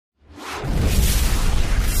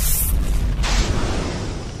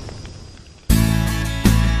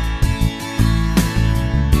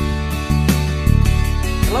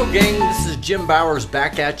Jim Bowers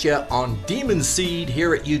back at you on Demon Seed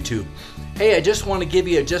here at YouTube. Hey, I just want to give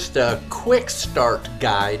you just a quick start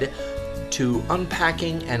guide to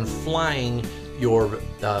unpacking and flying your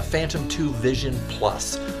Phantom 2 Vision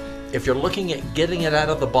Plus. If you're looking at getting it out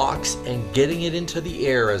of the box and getting it into the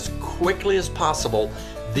air as quickly as possible,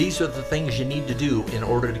 these are the things you need to do in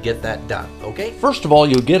order to get that done, okay? First of all,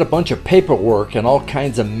 you'll get a bunch of paperwork and all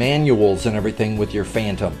kinds of manuals and everything with your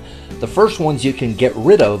Phantom. The first ones you can get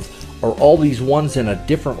rid of are all these ones in a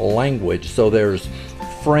different language. So there's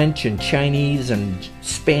French and Chinese and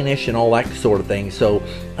Spanish and all that sort of thing. So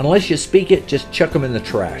unless you speak it, just chuck them in the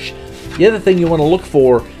trash. The other thing you want to look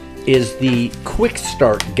for is the Quick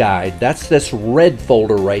Start Guide. That's this red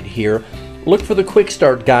folder right here. Look for the Quick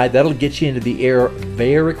Start Guide. That'll get you into the air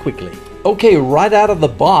very quickly. Okay, right out of the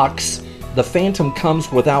box, the Phantom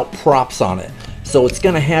comes without props on it. So it's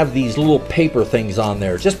going to have these little paper things on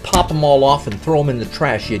there. Just pop them all off and throw them in the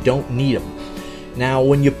trash. You don't need them. Now,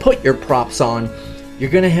 when you put your props on, you're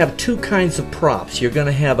going to have two kinds of props. You're going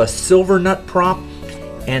to have a silver nut prop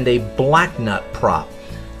and a black nut prop.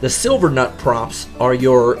 The silver nut props are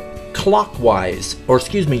your clockwise, or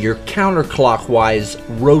excuse me, your counterclockwise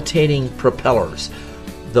rotating propellers.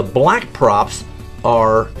 The black props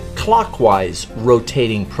are clockwise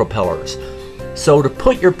rotating propellers. So to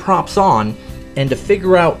put your props on and to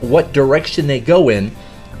figure out what direction they go in,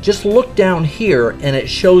 just look down here and it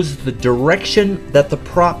shows the direction that the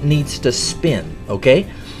prop needs to spin, okay?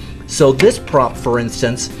 So this prop, for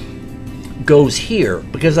instance, goes here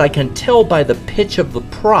because I can tell by the pitch of the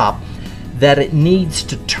prop that it needs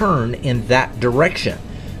to turn in that direction.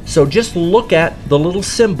 So just look at the little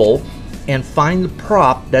symbol and find the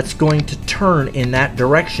prop that's going to turn in that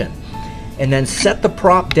direction. And then set the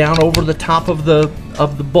prop down over the top of the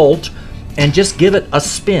bolt and just give it a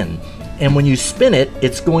spin. And when you spin it,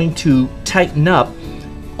 it's going to tighten up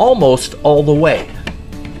almost all the way.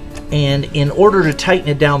 And in order to tighten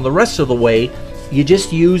it down the rest of the way, you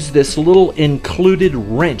just use this little included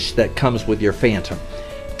wrench that comes with your Phantom.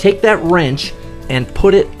 Take that wrench and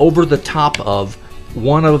put it over the top of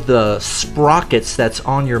one of the sprockets that's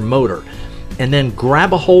on your motor. And then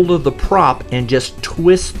grab a hold of the prop and just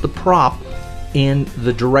twist the prop in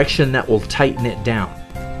the direction that will tighten it down.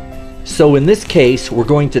 So in this case, we're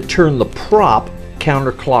going to turn the prop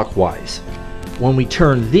counterclockwise. When we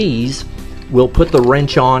turn these, we'll put the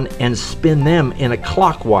wrench on and spin them in a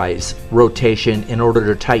clockwise rotation in order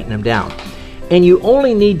to tighten them down. And you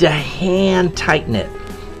only need to hand tighten it.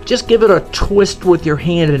 Just give it a twist with your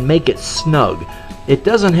hand and make it snug. It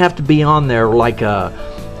doesn't have to be on there like a,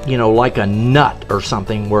 like a nut or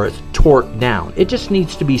something where it's torqued down. It just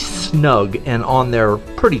needs to be snug and on there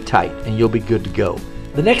pretty tight, and you'll be good to go.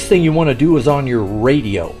 The next thing you want to do is on your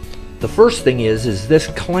radio. The first thing is this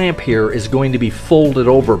clamp here is going to be folded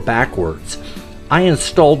over backwards. I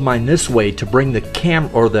installed mine this way to bring the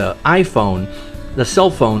the iPhone, the cell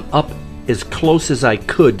phone, up as close as I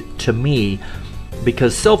could to me,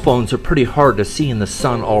 because cell phones are pretty hard to see in the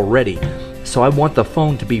sun already. So I want the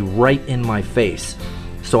phone to be right in my face.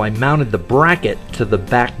 So I mounted the bracket to the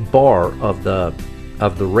back bar of the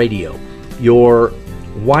radio. Your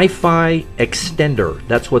Wi-Fi extender,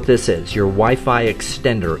 that's what this is, your Wi-Fi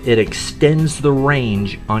extender. It extends the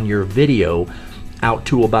range on your video out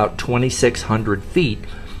to about 2,600 feet.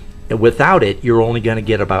 And without it, you're only going to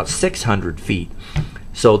get about 600 feet.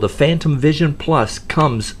 So the Phantom Vision Plus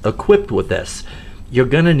comes equipped with this. You're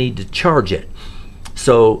going to need to charge it.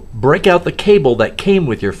 So break out the cable that came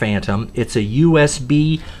with your Phantom. It's a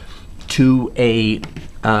USB to a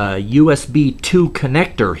USB 2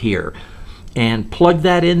 connector here. And plug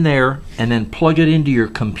that in there and then plug it into your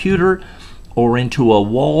computer or into a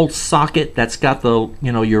wall socket that's got the,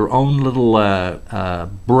 your own little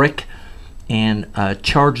brick, and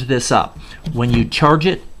charge this up. When you charge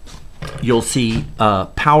it, you'll see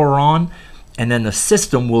power on, and then the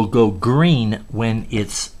system will go green when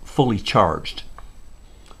it's fully charged.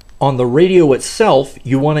 On the radio itself,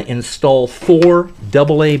 you want to install 4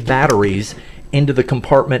 AA batteries into the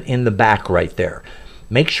compartment in the back right there.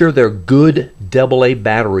 Make sure they're good AA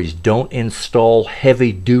batteries. Don't install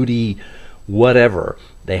heavy duty whatever.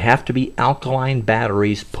 They have to be alkaline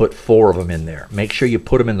batteries. Put 4 of them in there. Make sure you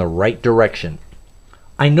put them in the right direction.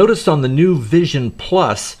 I noticed on the new Vision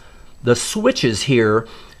Plus, the switches here,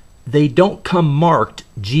 they don't come marked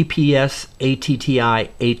GPS, ATTI,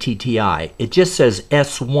 ATTI. It just says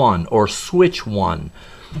S1 or switch 1.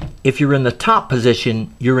 If you're in the top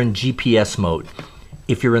position, you're in GPS mode.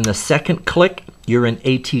 If you're in the second click, you're in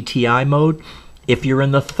ATTI mode. If you're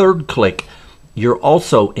in the third click, you're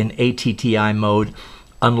also in ATTI mode,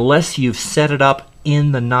 unless you've set it up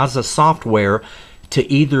in the NASA software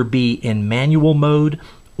to either be in manual mode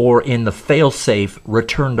or in the fail-safe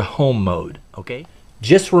return to home mode, okay?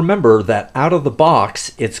 Just remember that out of the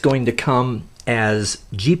box, it's going to come as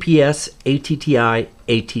GPS, ATTI,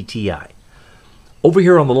 ATTI. Over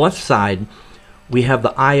here on the left side, we have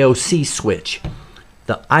the IOC switch.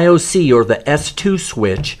 The IOC, or the S2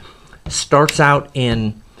 switch, starts out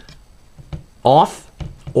in off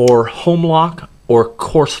or home lock or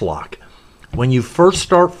course lock. When you first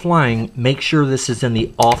start flying, make sure this is in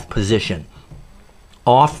the off position.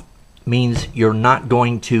 Off means you're not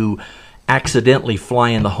going to accidentally fly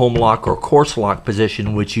in the home lock or course lock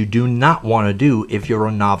position, which you do not want to do if you're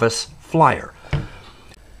a novice flyer.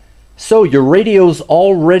 So your radio's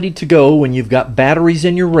all ready to go when you've got batteries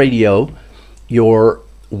in your radio. Your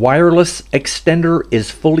wireless extender is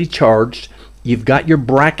fully charged. You've got your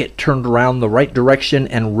bracket turned around the right direction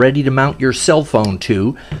and ready to mount your cell phone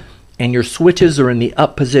to, and your switches are in the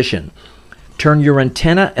up position. Turn your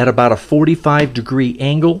antenna at about a 45-degree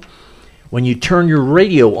angle. When you turn your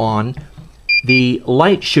radio on, the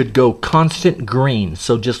light should go constant green,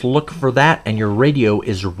 so just look for that and your radio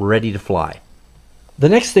is ready to fly. The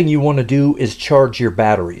next thing you want to do is charge your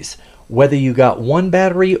batteries. Whether you got one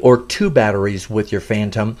battery or two batteries with your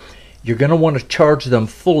Phantom, you're going to want to charge them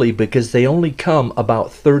fully because they only come about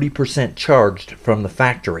 30% charged from the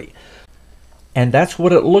factory. And that's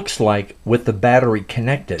what it looks like with the battery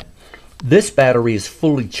connected. This battery is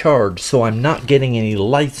fully charged, so I'm not getting any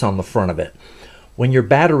lights on the front of it. When your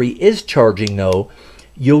battery is charging though,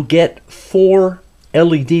 you'll get 4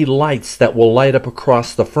 LED lights that will light up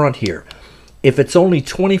across the front here. If it's only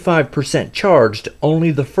 25% charged,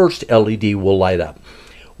 only the first LED will light up.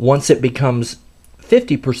 Once it becomes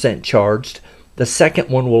 50% charged, the second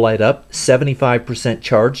one will light up. 75%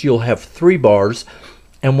 charged, you'll have 3 bars.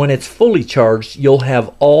 And when it's fully charged, you'll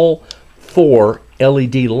have all 4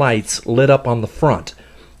 LED lights lit up on the front,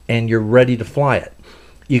 and you're ready to fly it.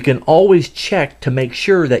 You can always check to make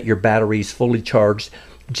sure that your battery is fully charged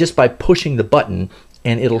just by pushing the button,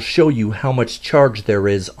 and it'll show you how much charge there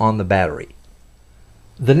is on the battery.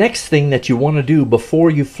 The next thing that you want to do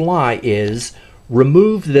before you fly is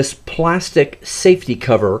remove this plastic safety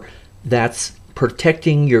cover that's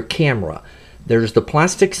protecting your camera. There's the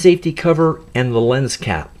plastic safety cover and the lens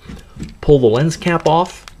cap. Pull the lens cap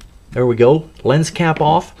off. There we go. Lens cap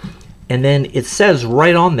off. And then it says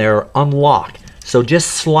right on there, unlock. So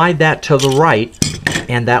just slide that to the right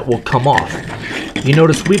and that will come off. You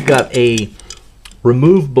notice we've got a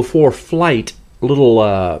remove before flight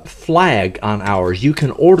little flag on ours. You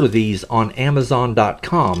can order these on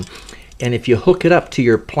Amazon.com. And if you hook it up to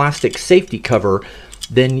your plastic safety cover,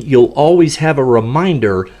 then you'll always have a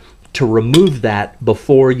reminder to remove that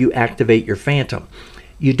before you activate your Phantom.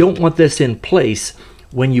 You don't want this in place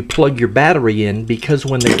when you plug your battery in, because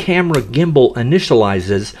when the camera gimbal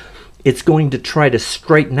initializes, it's going to try to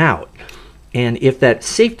straighten out. And if that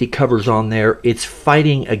safety cover's on there, it's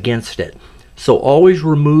fighting against it. So always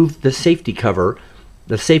remove the safety cover,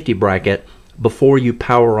 the safety bracket, before you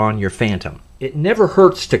power on your Phantom. It never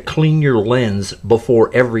hurts to clean your lens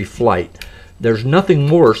before every flight. There's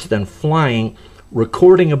nothing worse than flying,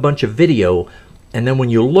 recording a bunch of video, and then when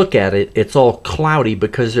you look at it, it's all cloudy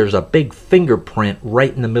because there's a big fingerprint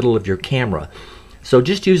right in the middle of your camera. So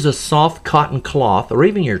just use a soft cotton cloth or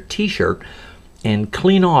even your t-shirt and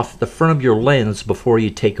clean off the front of your lens before you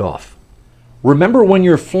take off. Remember when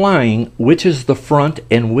you're flying which is the front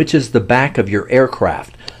and which is the back of your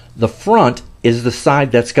aircraft. The front is the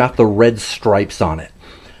side that's got the red stripes on it.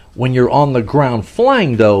 When you're on the ground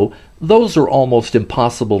flying though, those are almost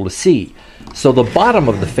impossible to see. So the bottom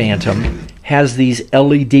of the Phantom has these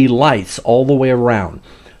LED lights all the way around.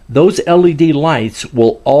 Those LED lights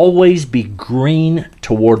will always be green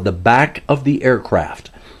toward the back of the aircraft.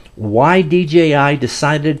 Why DJI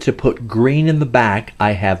decided to put green in the back,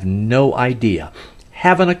 I have no idea.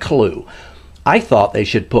 Haven't a clue. I thought they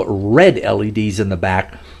should put red LEDs in the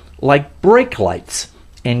back like brake lights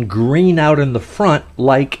and green out in the front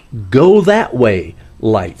like go that way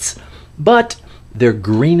lights. But they're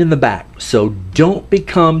green in the back, so don't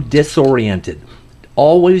become disoriented.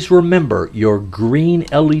 Always remember your green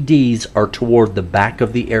LEDs are toward the back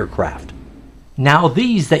of the aircraft. Now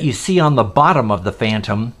these that you see on the bottom of the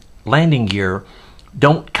Phantom landing gear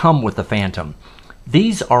don't come with the Phantom.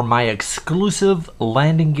 These are my exclusive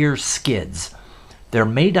landing gear skids. They're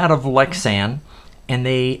made out of Lexan and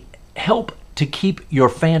they help to keep your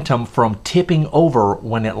Phantom from tipping over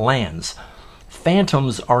when it lands.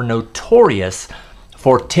 Phantoms are notorious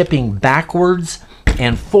for tipping backwards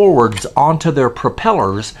and forwards onto their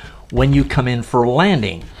propellers when you come in for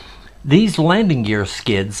landing. These landing gear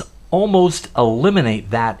skids almost eliminate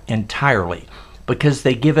that entirely. because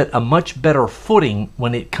they give it a much better footing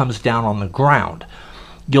when it comes down on the ground.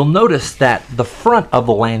 You'll notice that the front of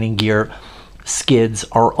the landing gear skids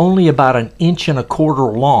are only about 1.25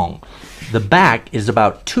 inches long. The back is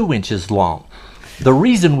about 2 inches long. The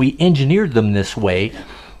reason we engineered them this way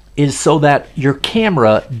is so that your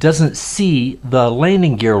camera doesn't see the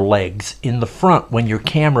landing gear legs in the front when your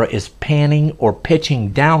camera is panning or pitching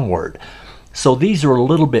downward. So these are a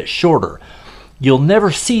little bit shorter. You'll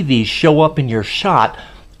never see these show up in your shot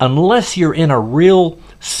unless you're in a real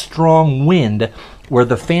strong wind where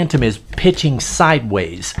the Phantom is pitching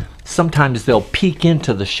sideways. Sometimes they'll peek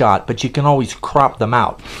into the shot, but you can always crop them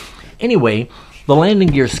out. Anyway, the landing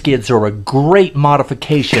gear skids are a great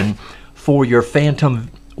modification for your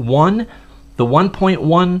Phantom 1, the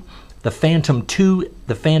 1.1, the Phantom 2,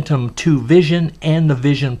 the Phantom 2 Vision, and the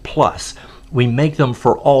Vision Plus. We make them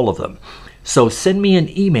for all of them. So send me an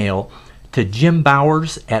email to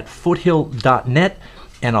jimbowers@foothill.net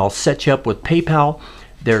and I'll set you up with PayPal.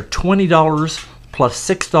 They're $20 plus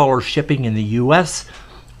 $6 shipping in the US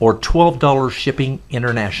or $12 shipping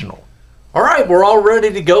international. All right, we're all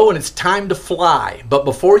ready to go and it's time to fly. But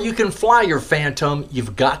before you can fly your Phantom,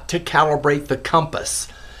 you've got to calibrate the compass.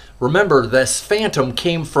 Remember, this Phantom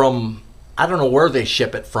came from, I don't know where they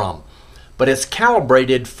ship it from, but it's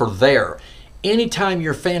calibrated for there. Anytime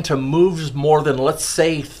your Phantom moves more than, let's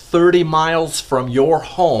say, 30 miles from your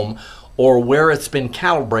home or where it's been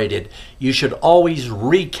calibrated, you should always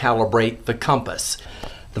recalibrate the compass.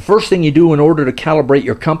 The first thing you do in order to calibrate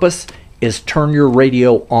your compass is turn your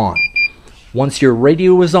radio on. Once your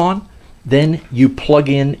radio is on, then you plug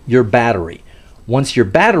in your battery. Once your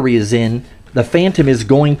battery is in, the Phantom is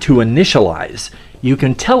going to initialize. You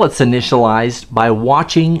can tell it's initialized by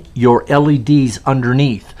watching your LEDs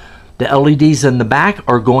underneath. The LEDs in the back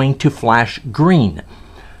are going to flash green.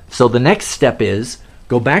 So the next step is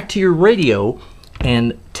go back to your radio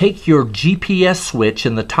and take your GPS switch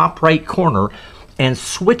in the top right corner and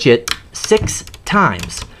switch it 6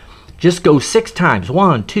 times. Just go 6 times.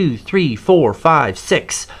 1, 2, 3, 4, 5,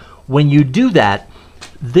 6. When you do that,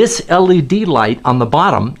 this LED light on the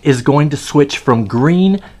bottom is going to switch from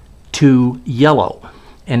green to yellow,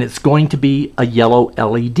 and it's going to be a yellow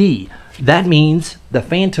LED. That means the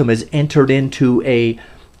Phantom is entered into a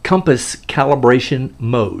compass calibration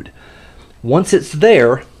mode. Once it's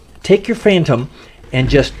there, take your Phantom and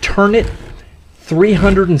just turn it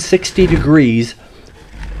 360 degrees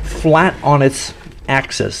flat on its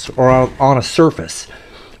axis or on a surface.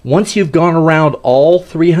 Once you've gone around all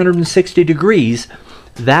 360 degrees,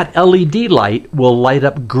 that LED light will light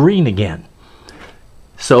up green again.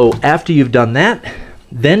 So after you've done that,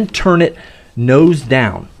 then turn it nose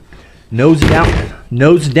down. Nose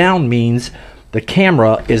down means the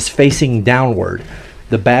camera is facing downward.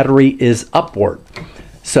 The battery is upward.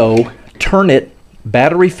 So turn it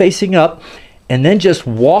battery facing up and then just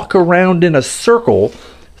walk around in a circle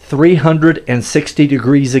 360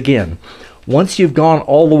 degrees again. Once you've gone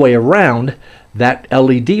all the way around, that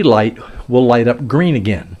LED light will light up green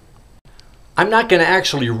again. I'm not going to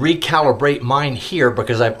actually recalibrate mine here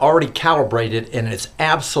because I've already calibrated and it's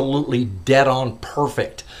absolutely dead on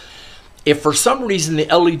perfect. If for some reason the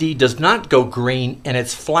LED does not go green and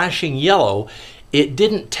it's flashing yellow, it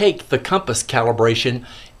didn't take the compass calibration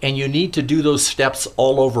and you need to do those steps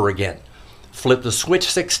all over again. Flip the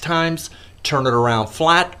switch 6 times, turn it around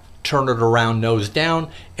flat, turn it around nose down,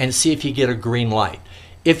 and see if you get a green light.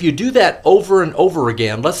 If you do that over and over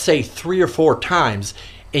again, let's say 3 or 4 times,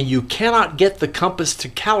 and you cannot get the compass to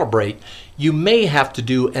calibrate, you may have to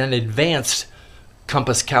do an advanced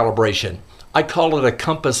compass calibration. I call it a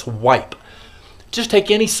compass wipe. Just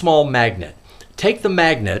take any small magnet. Take the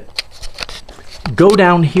magnet, go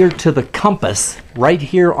down here to the compass, right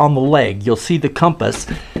here on the leg, you'll see the compass.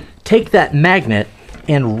 Take that magnet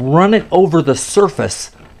and run it over the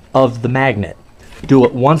surface of the magnet. Do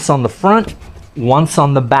it once on the front, once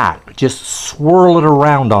on the back. Just swirl it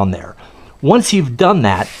around on there. Once you've done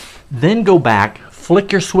that, then go back,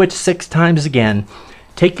 flick your switch 6 times again,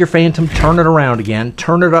 take your Phantom, turn it around again,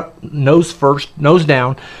 turn it up nose first, nose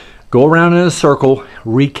down, go around in a circle,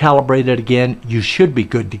 recalibrate it again. You should be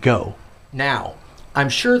good to go. Now, I'm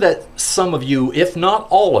sure that some of you, if not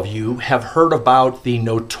all of you, have heard about the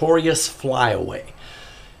notorious flyaway.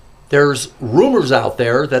 There's rumors out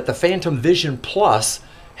there that the Phantom Vision Plus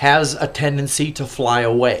has a tendency to fly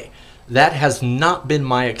away. That has not been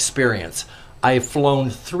my experience. I've flown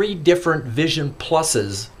 3 different Vision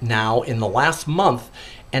Pluses now in the last month,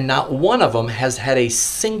 and not one of them has had a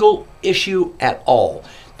single issue at all.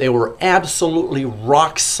 They were absolutely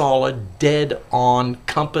rock solid, dead on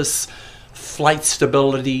compass, flight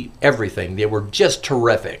stability, everything. They were just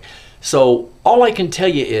terrific. So all I can tell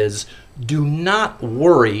you is do not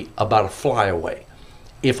worry about a flyaway.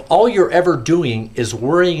 If all you're ever doing is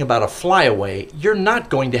worrying about a flyaway, you're not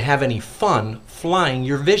going to have any fun flying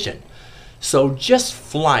your Vision. So just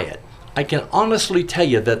fly it. I can honestly tell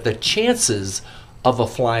you that the chances of a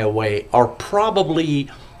flyaway are probably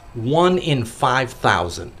 1 in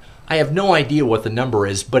 5,000. I have no idea what the number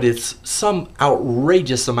is, but it's some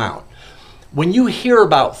outrageous amount. When you hear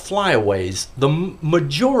about flyaways, the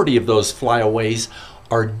majority of those flyaways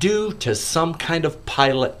are due to some kind of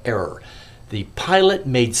pilot error. The pilot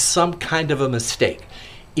made some kind of a mistake.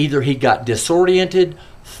 Either he got disoriented,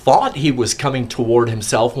 thought he was coming toward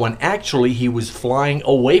himself when actually he was flying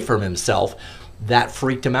away from himself. That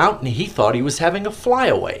freaked him out and he thought he was having a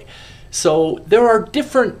flyaway. So there are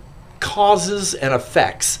different causes and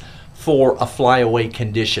effects for a flyaway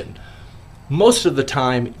condition. Most of the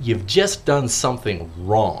time, you've just done something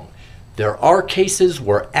wrong. There are cases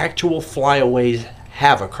where actual flyaways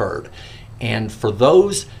have occurred, and for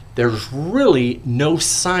those, there's really no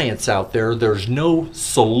science out there. There's no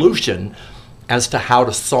solution as to how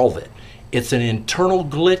to solve it. It's an internal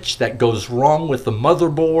glitch that goes wrong with the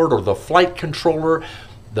motherboard or the flight controller.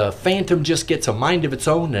 The Phantom just gets a mind of its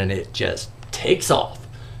own and it just takes off.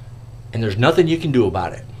 And there's nothing you can do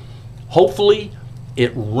about it. Hopefully,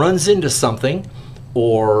 it runs into something,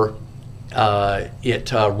 or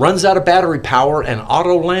it runs out of battery power and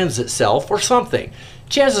auto lands itself or something.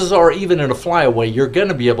 Chances are, even in a flyaway, you're going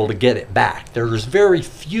to be able to get it back. There's very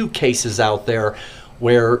few cases out there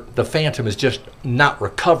where the Phantom is just not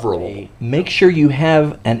recoverable. Make sure you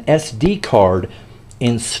have an SD card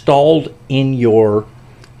installed in your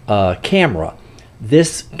camera.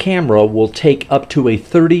 This camera will take up to a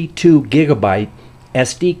 32 gigabyte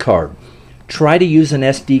SD card. Try to use an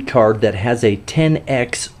SD card that has a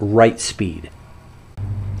 10x write speed.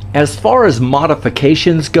 As far as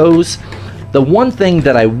modifications goes, the one thing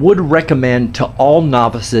that I would recommend to all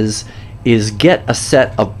novices is get a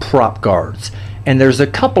set of prop guards. And there's a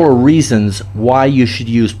couple of reasons why you should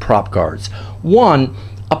use prop guards. One,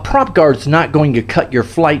 a prop guard's not going to cut your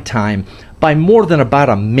flight time by more than about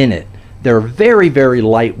a minute. They're very, very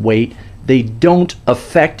lightweight. They don't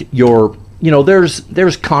affect your,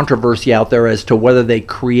 there's controversy out there as to whether they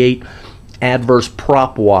create adverse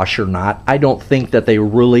prop wash or not. I don't think that they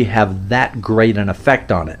really have that great an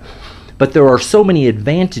effect on it. But there are so many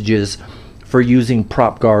advantages for using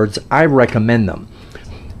prop guards, I recommend them.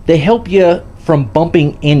 They help you from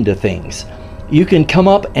bumping into things. You can come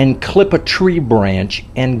up and clip a tree branch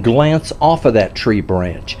and glance off of that tree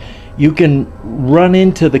branch. You can run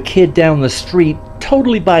into the kid down the street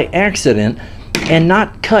totally by accident and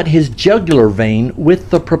not cut his jugular vein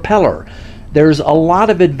with the propeller. There's a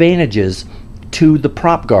lot of advantages to the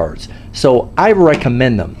prop guards, so I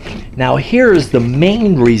recommend them. Now here's the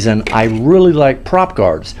main reason I really like prop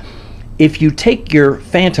guards. If you take your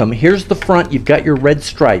Phantom, here's the front, you've got your red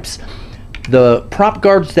stripes. The prop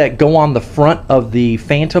guards that go on the front of the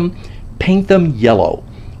Phantom, paint them yellow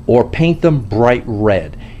or paint them bright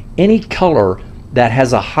red. Any color that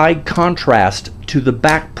has a high contrast to the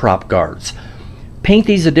back prop guards. Paint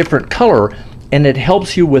these a different color and it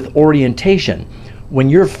helps you with orientation. When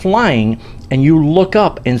you're flying and you look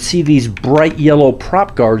up and see these bright yellow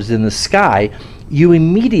prop guards in the sky, you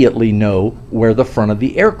immediately know where the front of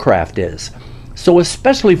the aircraft is. So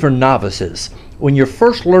especially for novices, when you're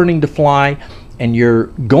first learning to fly and you're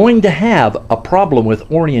going to have a problem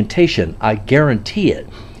with orientation, I guarantee it,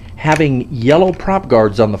 having yellow prop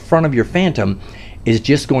guards on the front of your Phantom is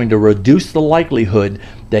just going to reduce the likelihood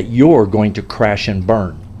that you're going to crash and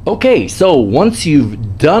burn. Okay, so once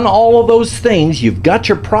you've done all of those things, you've got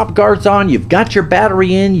your prop guards on, you've got your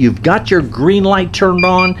battery in, you've got your green light turned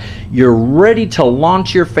on, you're ready to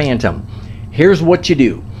launch your Phantom. Here's what you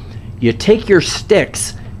do. You take your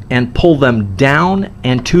sticks and pull them down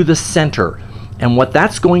and to the center. And what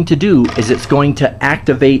that's going to do is it's going to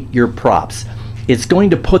activate your props. It's going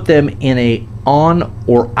to put them in a on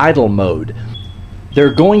or idle mode.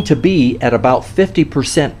 They're going to be at about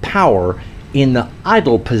 50% power in the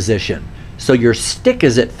idle position. So your stick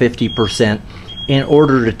is at 50%. In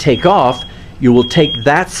order to take off, you will take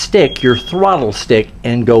that stick, your throttle stick,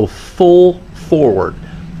 and go full forward.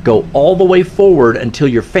 Go all the way forward until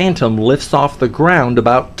your Phantom lifts off the ground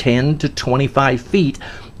about 10 to 25 feet,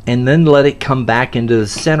 and then let it come back into the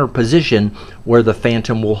center position where the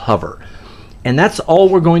Phantom will hover. And that's all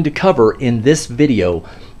we're going to cover in this video.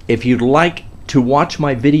 If you'd like to watch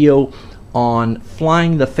my video on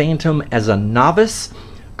flying the Phantom as a novice,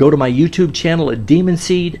 go to my YouTube channel at Demon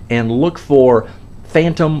Seed and look for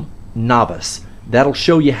Phantom Novice. That'll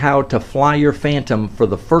show you how to fly your Phantom for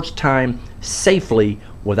the first time safely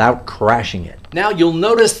without crashing it. Now you'll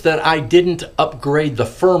notice that I didn't upgrade the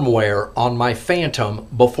firmware on my Phantom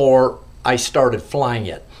before I started flying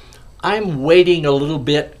it. I'm waiting a little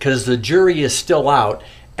bit because the jury is still out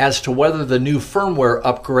as to whether the new firmware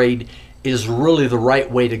upgrade is really the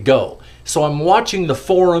right way to go. So I'm watching the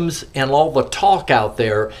forums and all the talk out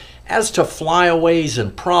there as to flyaways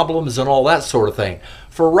and problems and all that sort of thing.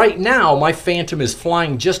 For right now, my Phantom is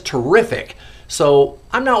flying just terrific. So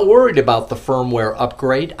I'm not worried about the firmware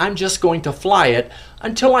upgrade. I'm just going to fly it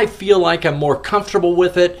until I feel like I'm more comfortable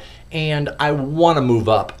with it and I want to move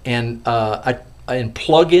up and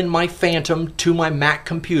plug in my Phantom to my Mac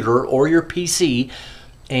computer or your PC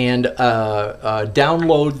and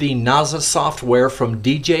download the NASA software from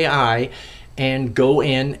DJI and go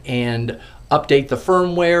in and update the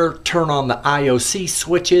firmware, turn on the IOC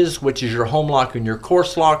switches, which is your home lock and your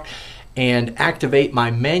course lock, and activate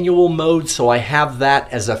my manual mode so I have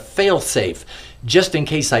that as a fail-safe. Just in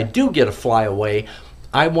case I do get a flyaway,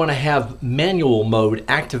 I want to have manual mode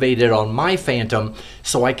activated on my Phantom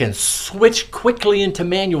so I can switch quickly into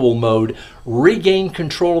manual mode, regain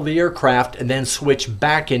control of the aircraft, and then switch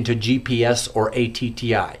back into GPS or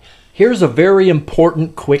ATTI. Here's a very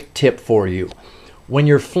important quick tip for you. When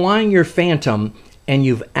you're flying your Phantom and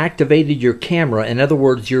you've activated your camera, in other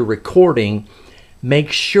words, you're recording,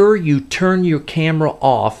 make sure you turn your camera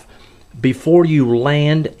off before you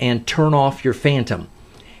land and turn off your Phantom.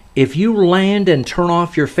 If you land and turn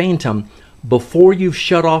off your Phantom before you've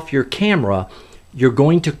shut off your camera, you're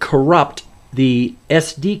going to corrupt the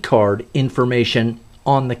SD card information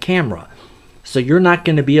on the camera. So you're not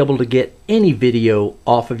going to be able to get any video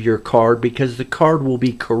off of your card because the card will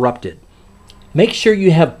be corrupted. Make sure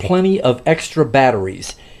you have plenty of extra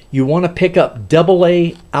batteries. You want to pick up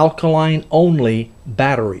AA alkaline only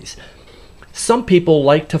batteries. Some people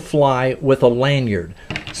like to fly with a lanyard.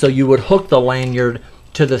 So you would hook the lanyard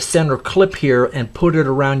to the center clip here and put it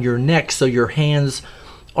around your neck so your hands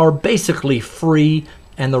are basically free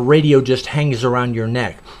and the radio just hangs around your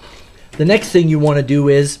neck. The next thing you want to do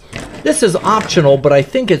is, this is optional, but I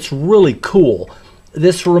think it's really cool.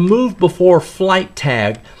 This remove before flight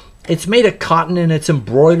tag. It's made of cotton and it's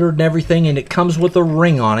embroidered and everything, and it comes with a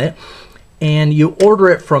ring on it. And you order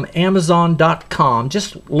it from Amazon.com.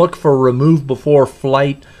 Just look for remove before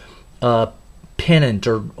flight pennant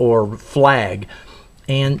or flag.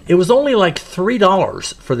 And it was only like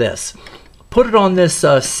 $3 for this. Put it on this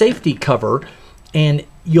safety cover, and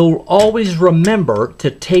you'll always remember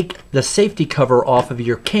to take the safety cover off of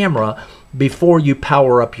your camera before you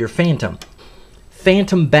power up your Phantom.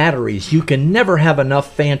 Phantom batteries. You can never have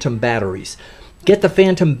enough Phantom batteries. Get the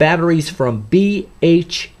Phantom batteries from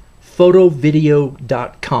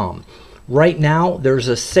bhphotovideo.com. Right now, there's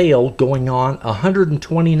a sale going on,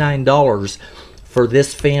 $129 for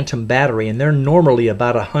this Phantom battery, and they're normally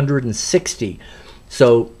about $160.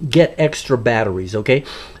 So get extra batteries, okay?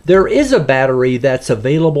 There is a battery that's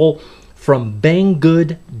available from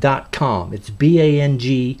Banggood.com. It's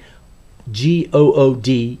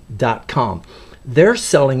BANGGOOD.com. They're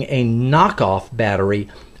selling a knockoff battery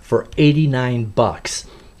for 89 bucks.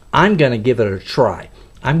 I'm going to give it a try.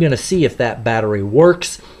 I'm going to see if that battery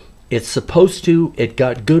works. It's supposed to. It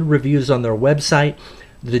got good reviews on their website.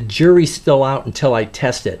 The jury's still out until I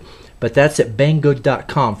test it. But that's at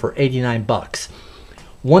Banggood.com for 89 bucks.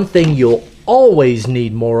 One thing you'll always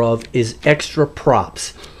need more of is extra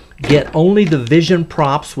props. Get only the Vision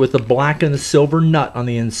props with the black and the silver nut on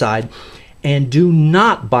the inside. And do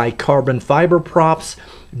not buy carbon fiber props.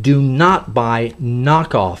 Do not buy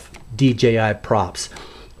knockoff DJI props.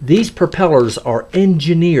 These propellers are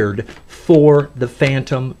engineered for the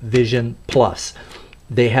Phantom Vision Plus.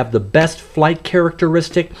 They have the best flight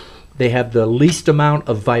characteristic. They have the least amount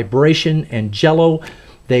of vibration and jello.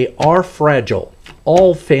 They are fragile.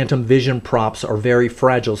 All Phantom Vision props are very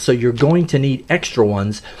fragile, so you're going to need extra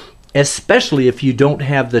ones, especially if you don't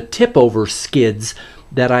have the tip-over skids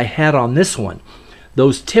that I had on this one.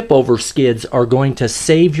 Those tip-over skids are going to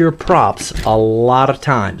save your props a lot of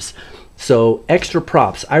times. So extra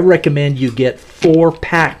props. I recommend you get 4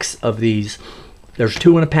 packs of these. There's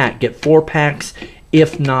 2 in a pack. Get 4 packs,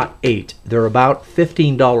 if not 8. They're about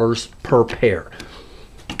 $15 per pair.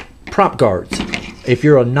 Prop guards. If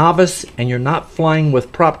you're a novice and you're not flying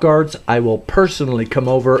with prop guards, I will personally come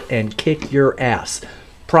over and kick your ass.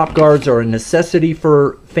 Prop guards are a necessity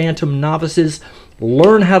for Phantom novices.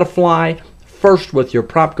 Learn how to fly first with your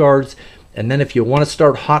prop guards, and then if you want to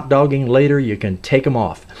start hot dogging later, you can take them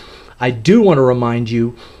off. I do want to remind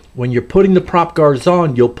you, when you're putting the prop guards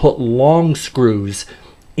on, you'll put long screws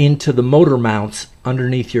into the motor mounts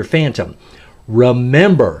underneath your Phantom.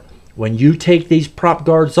 Remember, when you take these prop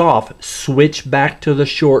guards off, switch back to the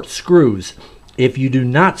short screws. If you do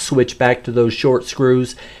not switch back to those short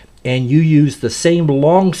screws and you use the same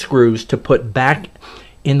long screws to put back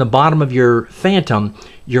in the bottom of your Phantom,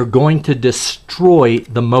 you're going to destroy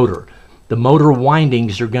the motor. The motor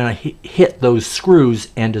windings are going to hit those screws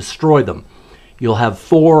and destroy them. You'll have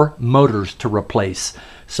 4 motors to replace.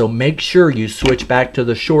 So make sure you switch back to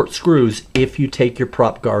the short screws if you take your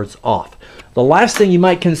prop guards off. The last thing you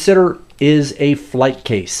might consider is a flight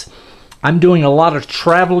case. I'm doing a lot of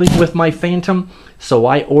traveling with my Phantom, so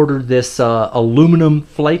I ordered this aluminum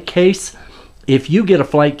flight case. If you get a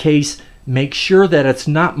flight case, make sure that it's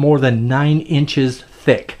not more than 9 inches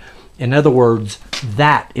thick. In other words,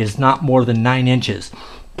 that is not more than 9 inches.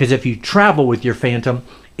 Because if you travel with your Phantom,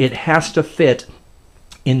 it has to fit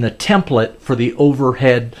in the template for the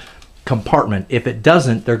overhead compartment. If it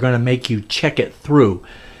doesn't, they're going to make you check it through.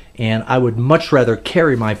 And I would much rather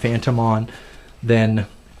carry my Phantom on than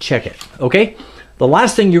check it. Okay? The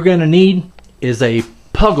last thing you're going to need is a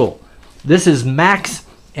Puggle. This is Max,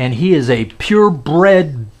 and he is a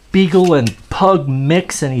purebred Beagle and Pug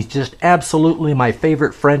mix, and he's just absolutely my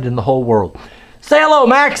favorite friend in the whole world. Say hello,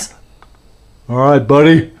 Max! Alright,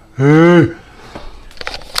 buddy. Hey.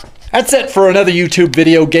 That's it for another YouTube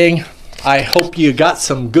video, gang. I hope you got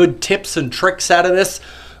some good tips and tricks out of this.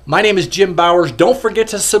 My name is Jim Bowers. Don't forget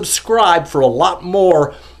to subscribe for a lot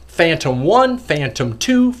more Phantom 1, Phantom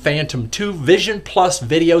 2, Phantom 2 Vision Plus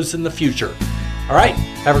videos in the future. Alright,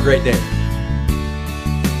 have a great day.